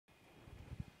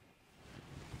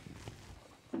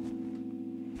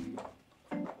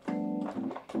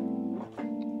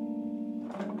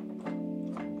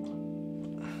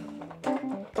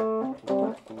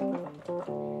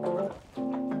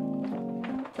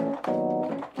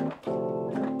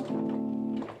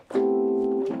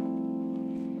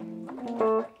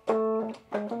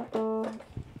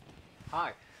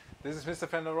Mr.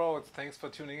 Fender Rhodes, thanks for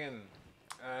tuning in.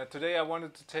 Today I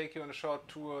wanted to take you on a short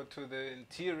tour to the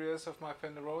interiors of my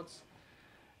Fender Rhodes,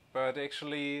 but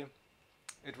actually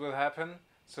it will happen,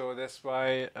 so that's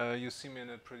why you see me in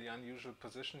a pretty unusual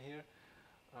position here.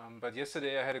 But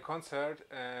yesterday I had a concert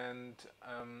and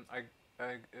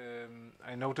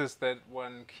I noticed that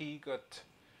one key got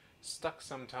stuck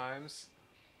sometimes,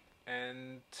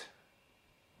 and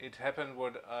it happened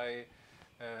what I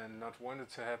not wanted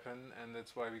to happen, and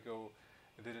that's why we go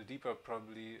a little deeper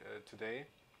probably today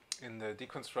in the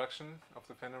deconstruction of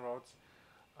the Fender Rhodes.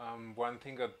 One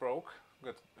thing broke,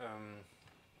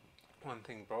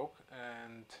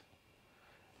 and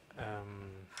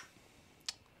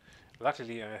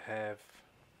luckily I have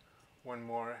one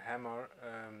more hammer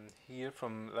here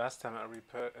from last time I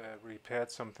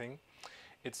repaired something.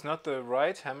 It's not the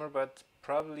right hammer, but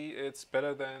probably it's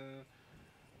better than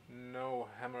no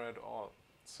hammer at all.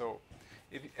 So,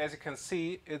 as you can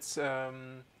see, it's a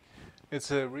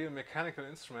real mechanical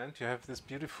instrument. You have this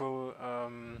beautiful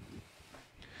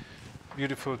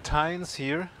beautiful tines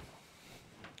here.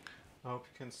 I hope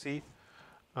you can see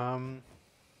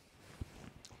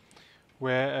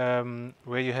where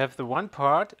you have the one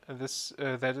part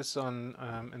that is on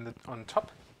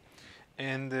top,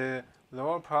 and the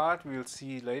lower part we'll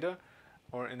see later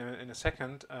or in a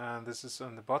second. This is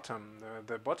on the bottom.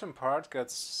 The bottom part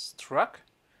gets struck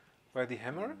by the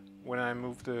hammer when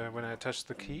I touch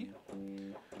the key,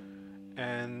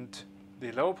 and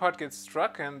the lower part gets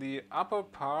struck, and the upper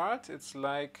part, it's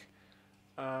like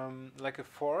a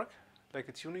fork, like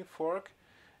a tuning fork,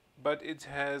 but it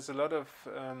has a lot of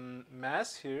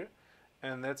mass here,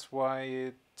 and that's why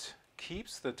it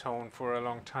keeps the tone for a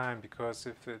long time, because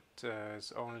if it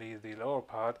is only the lower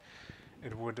part,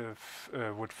 it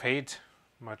would fade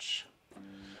much.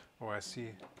 Oh, I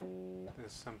see.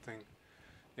 There's something.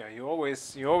 Yeah, you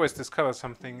always discover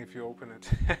something if you open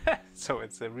it. So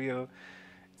it's a real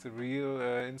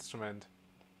instrument.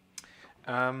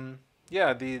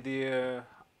 Yeah, the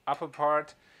upper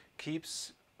part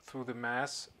keeps through the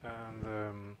mass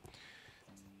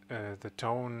the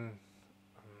tone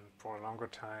for a longer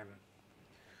time.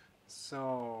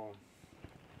 So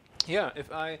yeah, if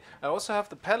I also have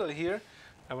the pedal here.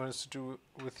 I wanted to do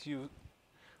with you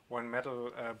one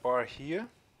metal bar here,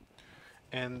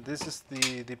 and this is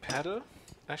the pedal,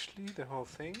 actually the whole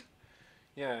thing.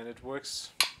 Yeah, and it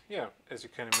works, yeah, as you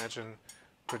can imagine,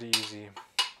 pretty easy.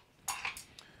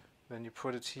 Then you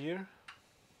put it here,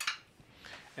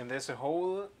 and there's a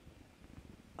hole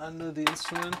under the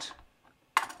instrument.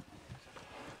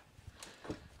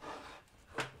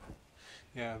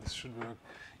 Yeah, this should work.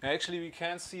 Actually, we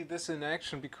can't see this in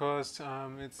action because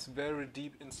it's very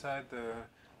deep inside the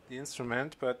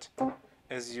instrument. But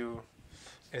as you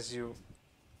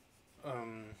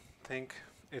think,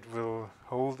 it will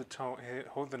hold the tone,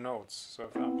 hold the notes. So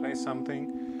if I play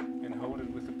something and hold it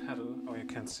with the pedal, oh, you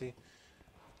can see.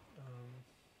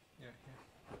 Yeah, here.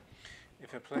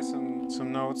 If I play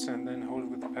some notes and then hold it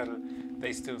with the pedal,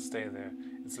 they still stay there.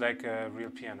 It's like a real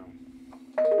piano.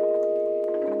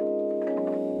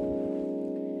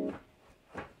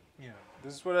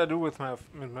 This is what I do with my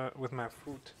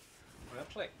flute when I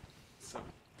play. So,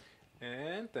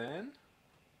 and then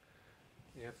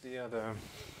you have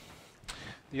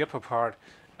the upper part.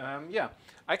 Yeah,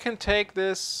 I can take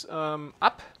this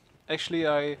up. Actually,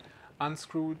 I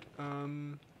unscrewed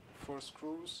 4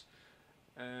 screws,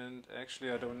 and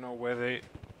actually I don't know where they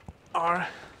are,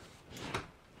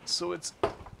 so it's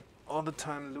all the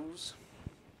time loose.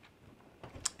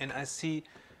 And I see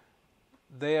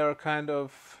they are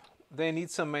they need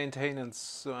some maintenance,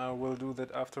 so I will do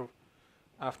that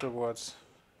afterwards.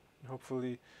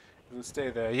 Hopefully it will stay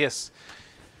there. Yes.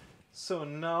 So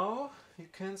now you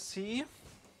can see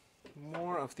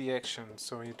more of the action.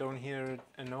 So you don't hear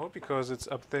a note because it's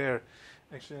up there.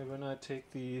 Actually, when I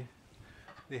take the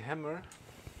hammer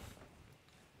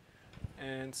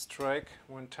and strike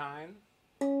one time,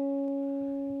 it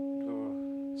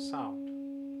will sound.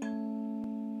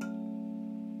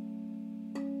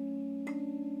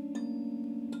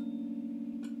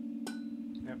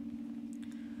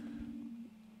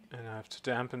 And I have to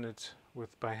dampen it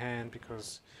by hand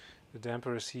because the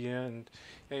damper is here, and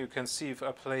yeah, you can see if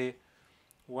I play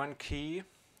one key,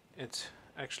 it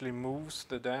actually moves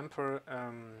the damper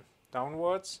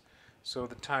downwards, so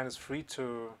the tine is free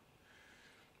to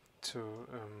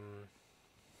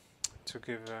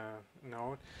give a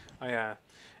note. Oh yeah,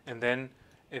 and then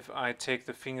if I take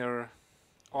the finger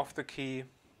off the key,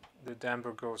 the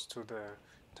damper goes to the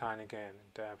tine again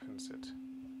and dampens it.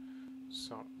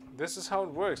 So this is how it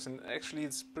works, and actually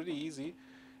it's pretty easy.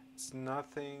 It's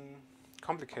nothing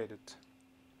complicated.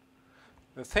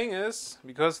 The thing is,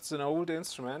 because it's an old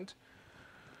instrument,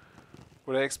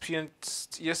 what I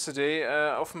experienced yesterday,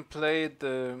 I often played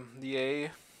the A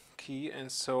key,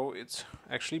 and so it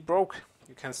actually broke.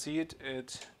 You can see it.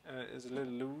 It is a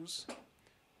little loose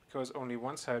because only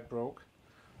one side broke.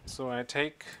 So I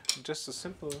take just a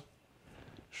simple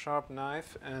sharp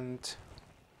knife and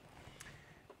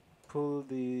pull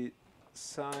the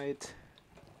side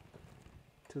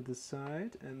to the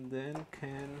side, and then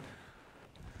can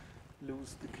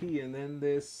lose the key. And then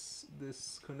there's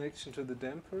this connection to the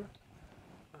damper.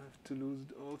 I have to lose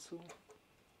it also.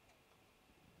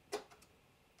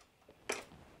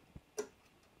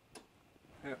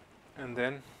 Yeah, and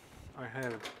then I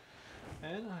have it.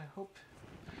 And I hope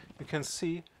you can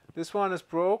see this one is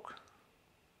broken.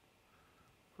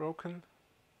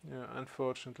 Yeah,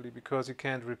 unfortunately, because you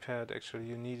can't repair it. Actually,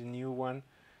 you need a new one,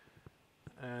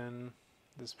 and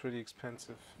it's pretty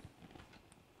expensive.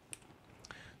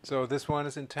 So this one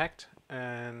is intact,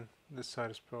 and this side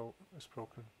is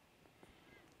broken.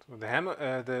 So the hammer,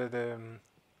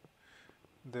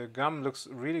 the gum looks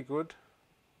really good.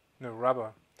 No,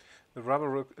 rubber. The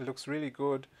rubber looks really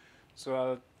good.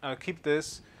 So I'll keep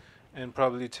this and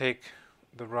probably take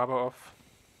the rubber off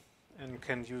and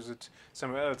can use it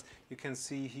somewhere else. You can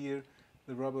see here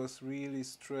the rubber is really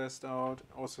stressed out.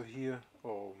 Also here,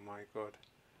 oh my god.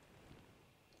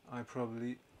 I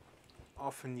probably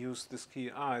often use this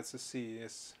key. Ah, it's a C,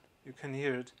 yes. You can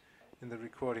hear it in the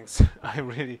recordings. I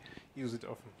really use it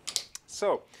often.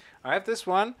 So, I have this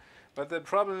one, but the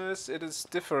problem is it is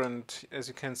different. As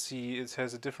you can see, it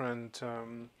has a different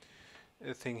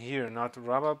thing here. Not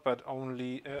rubber, but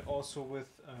only also with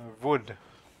wood.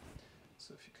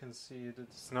 So if you can see it,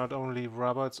 it's not only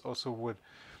rubber, it's also wood.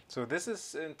 So this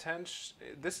is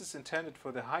intended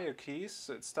for the higher keys,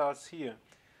 so it starts here.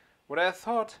 What I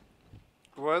thought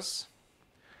was,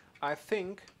 I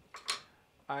think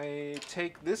I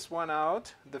take this one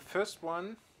out, the first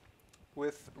one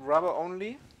with rubber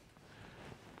only,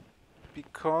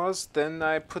 because then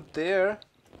I put there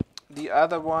the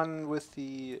other one with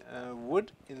the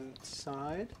wood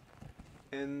inside,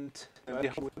 and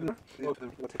it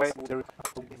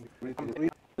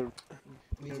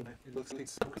looks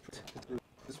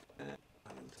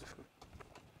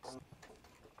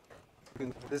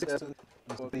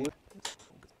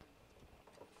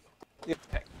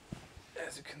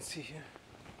as you can see here,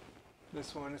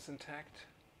 this one is intact.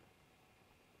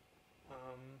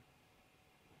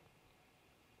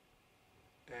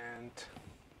 And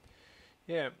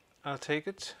yeah, I'll take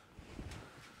it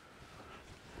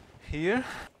here.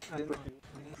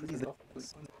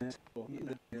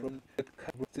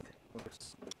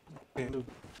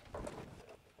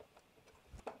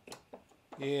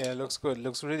 Yeah, looks good.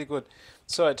 Looks really good.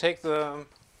 So I take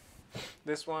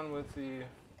this one with the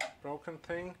broken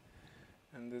thing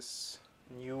and this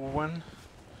new one.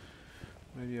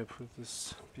 Maybe I put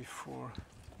this before.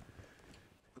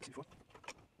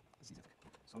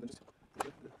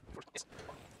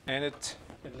 And it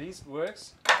at least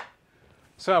works.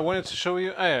 So I wanted to show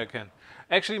you. I can.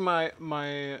 Actually, my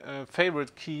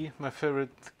favorite key,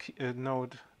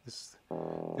 note is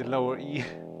the lower E. It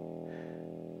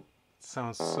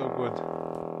sounds so good.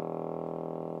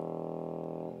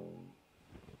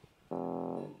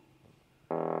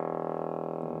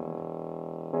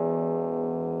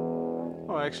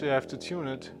 Oh, actually, I have to tune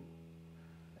it.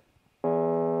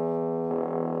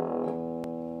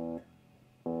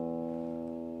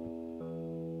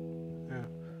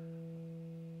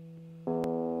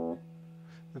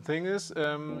 The thing is,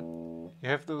 you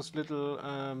have those little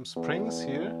springs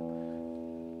here,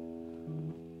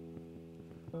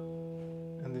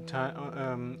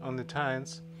 and on the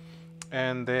tines,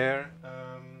 and there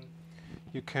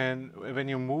you can, when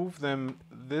you move them,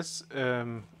 this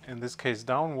in this case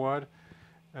downward,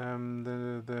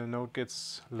 the note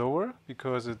gets lower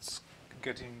because it's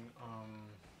getting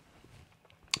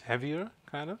heavier,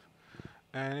 kind of.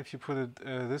 And if you put it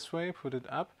this way, put it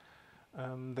up,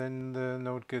 then the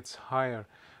note gets higher.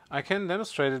 I can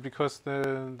demonstrate it because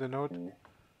the note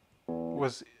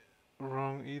was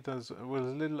wrong either, so it was a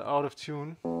little out of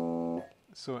tune.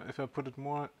 So if I put it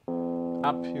more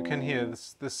up, you can hear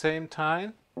this, the same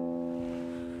tine,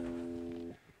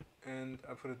 and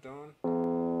I put it down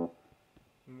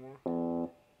more.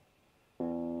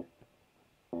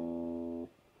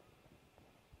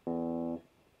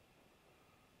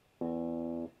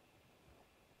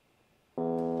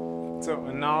 So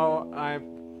and now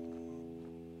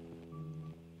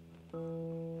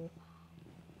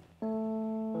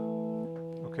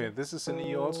okay, this is an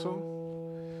E also.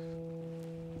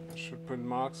 I should put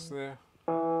marks there.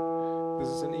 This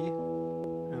is an E,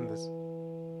 and this.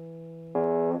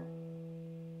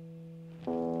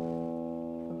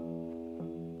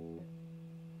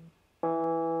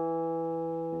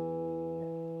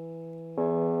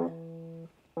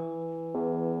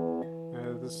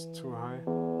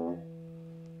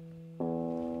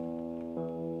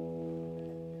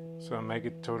 So I make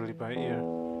it totally by ear.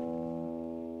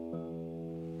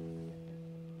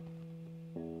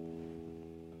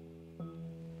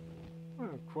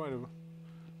 Well,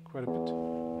 quite a bit.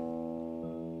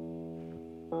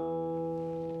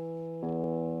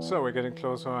 So we're getting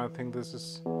closer. I think this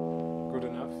is good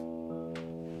enough.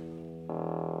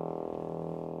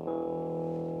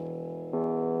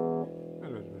 A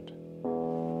little bit.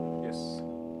 Yes.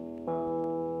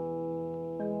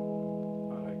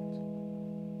 I like it.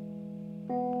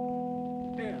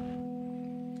 Yeah.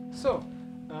 So,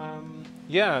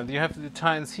 yeah, you have the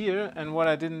tines here, and what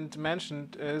I didn't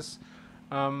mention is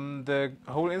the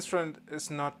whole instrument is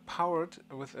not powered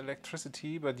with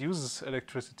electricity, but uses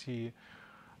electricity.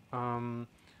 You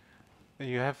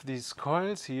have these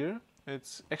coils here.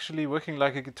 It's actually working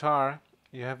like a guitar.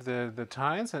 You have the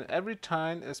tines, and every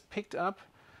tine is picked up.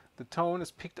 The tone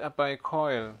is picked up by a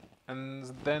coil,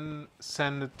 and then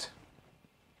send it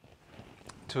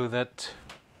to this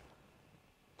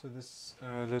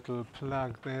little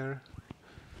plug there.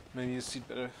 Maybe you see it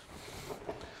better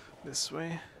this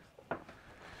way.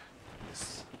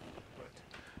 Yes. Right.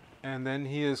 And then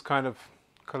here is kind of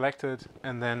collected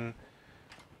and then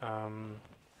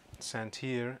sent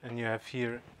here, and you have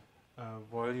here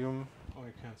volume. Oh,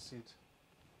 you can't see it.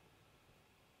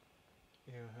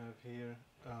 You have here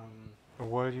a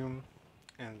volume,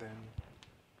 and then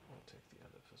I'll take the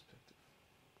other perspective.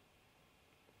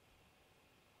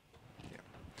 Yeah,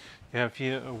 you have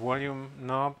here a volume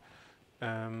knob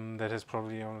that is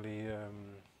probably only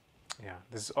yeah.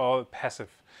 This is all passive,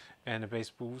 and a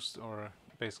bass boost or a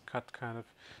bass cut kind of,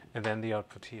 and then the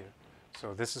output here.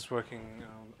 So this is working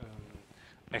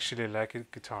actually like a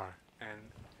guitar,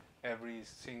 and every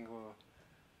single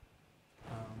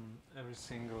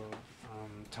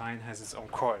tine has its own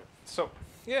coil. So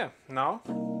yeah, now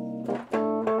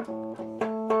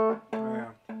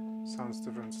yeah, sounds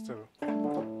different still.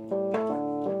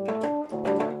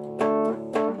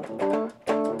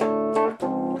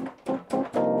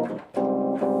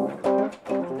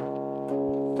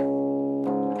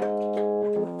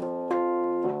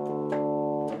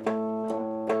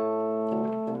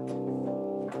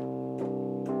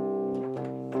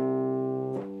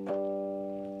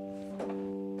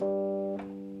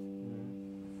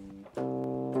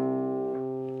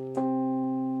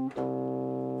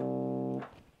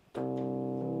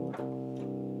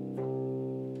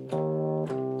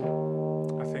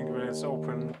 It's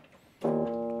open.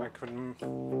 I could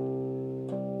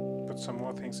put some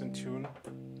more things in tune.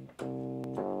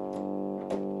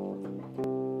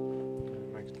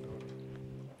 Make it loud.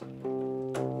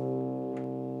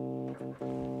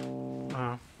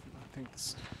 I think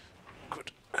it's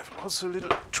good. I have also a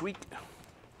little tweak.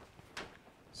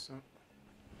 So.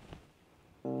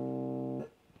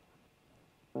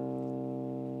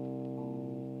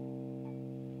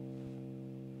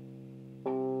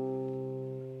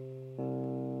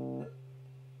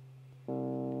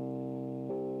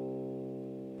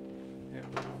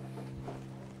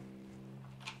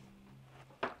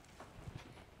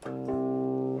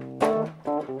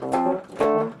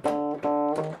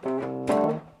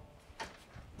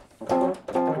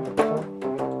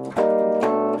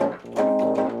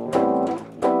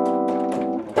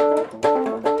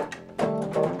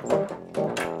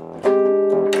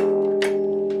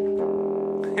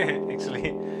 Actually,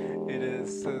 it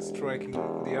is striking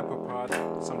the upper part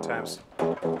sometimes.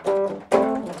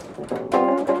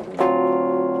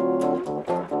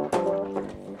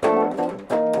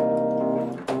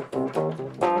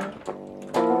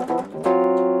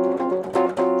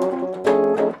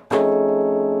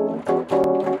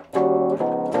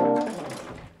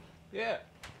 Yeah,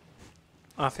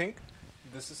 I think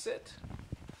this is it.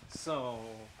 So,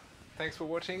 thanks for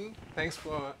watching. Thanks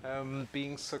for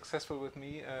being successful with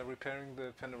me repairing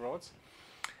the Fender Rhodes.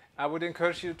 I would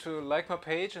encourage you to like my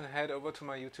page and head over to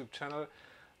my YouTube channel.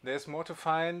 There's more to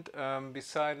find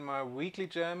beside my weekly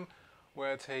jam,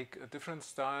 where I take different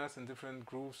styles and different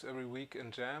grooves every week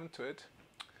and jam to it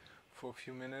for a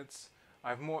few minutes. I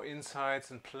have more insights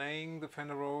in playing the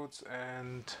Fender Rhodes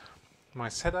and my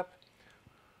setup.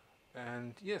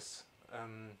 And yes,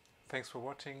 thanks for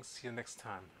watching. See you next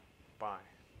time. Bye.